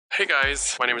Hey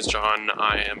guys, my name is John.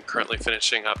 I am currently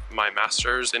finishing up my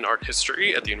master's in art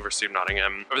history at the University of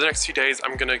Nottingham. Over the next few days,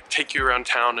 I'm gonna take you around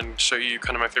town and show you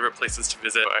kind of my favorite places to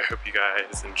visit. I hope you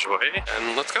guys enjoy,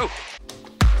 and let's go.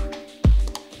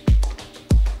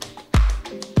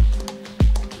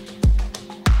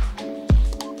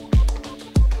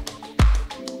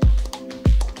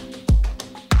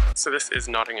 So this is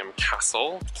Nottingham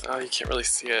Castle. You can't really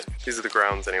see it. These are the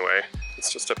grounds anyway.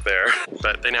 It's just up there.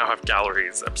 But they now have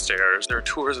galleries upstairs. There are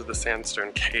tours of the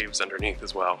sandstone caves underneath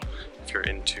as well, if you're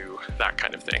into that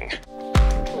kind of thing.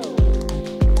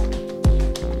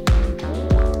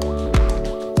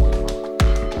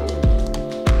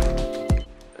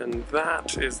 And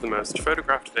that is the most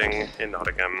photographed thing in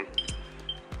Nottingham.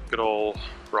 Good old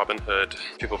Robin Hood.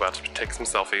 People about to take some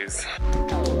selfies.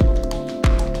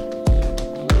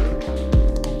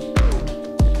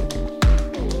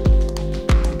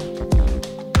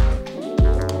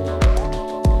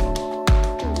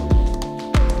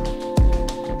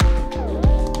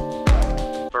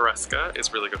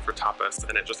 Is really good for tapas,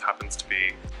 and it just happens to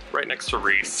be right next to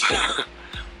Reese.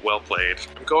 Well played.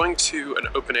 I'm going to an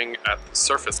opening at the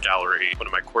Surface Gallery. One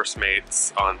of my course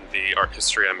mates on the art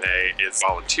history MA is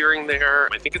volunteering there.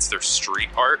 I think it's their street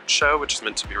art show, which is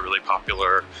meant to be really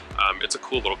popular. It's a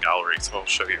cool little gallery, so I'll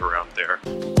show you around there.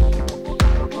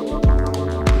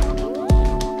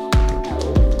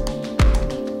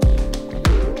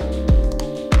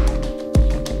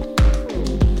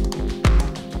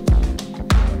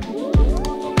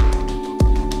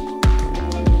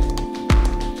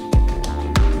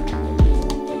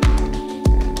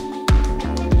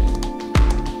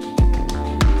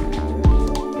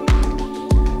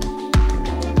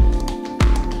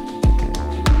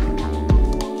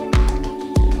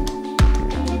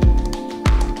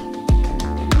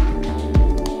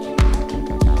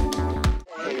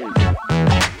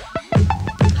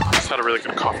 Had a really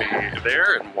good coffee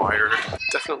there and wired.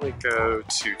 Definitely go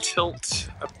to Tilt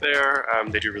up there.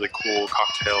 They do really cool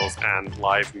cocktails and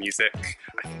live music,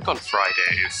 I think on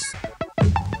Fridays.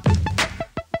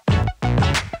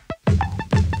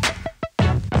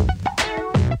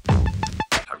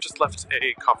 I've just left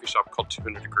a coffee shop called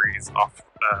 200 Degrees off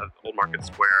Old Market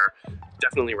Square.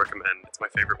 Definitely recommend. It's my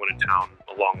favorite one in town,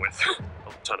 along with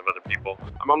a ton of other people.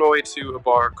 I'm on my way to a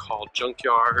bar called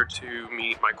Junkyard to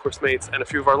meet my course mates and a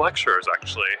few of our lecturers,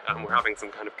 actually. We're having some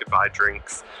kind of goodbye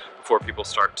drinks before people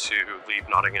start to leave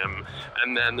Nottingham.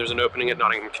 And then there's an opening at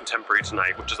Nottingham Contemporary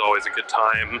tonight, which is always a good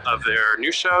time, of their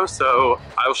new show, so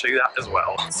I will show you that as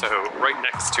well. So right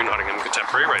next to Nottingham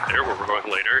Contemporary, right there where we're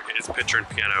going later, is Picture and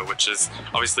Piano, which is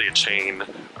obviously a chain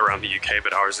around the UK,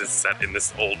 but ours is set in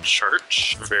this old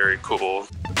church. Very cool.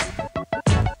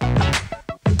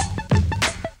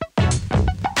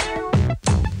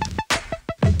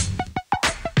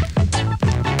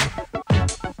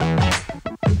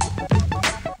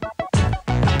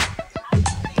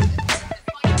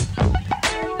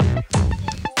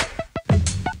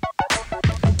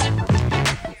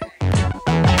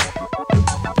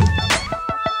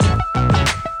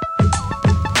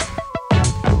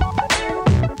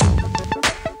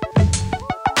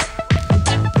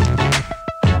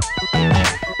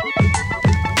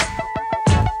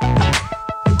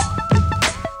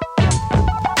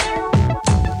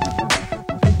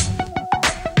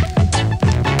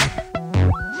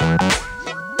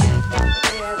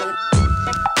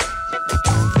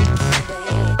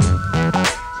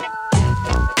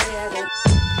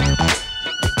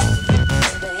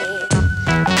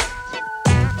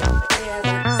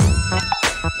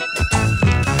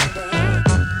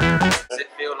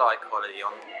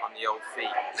 On the old feet.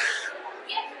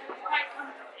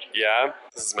 Yeah,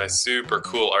 this is my super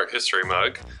cool art history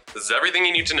mug. This is everything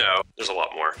you need to know. There's a lot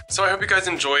more. So I hope you guys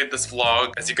enjoyed this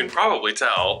vlog. As you can probably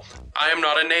tell, I am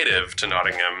not a native to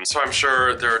Nottingham, so I'm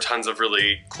sure there are tons of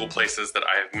really cool places that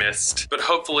I have missed. But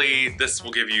hopefully this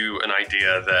will give you an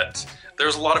idea that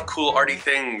there's a lot of cool arty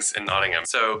things in Nottingham.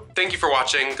 So thank you for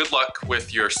watching. Good luck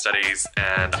with your studies,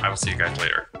 and I will see you guys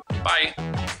later. Bye.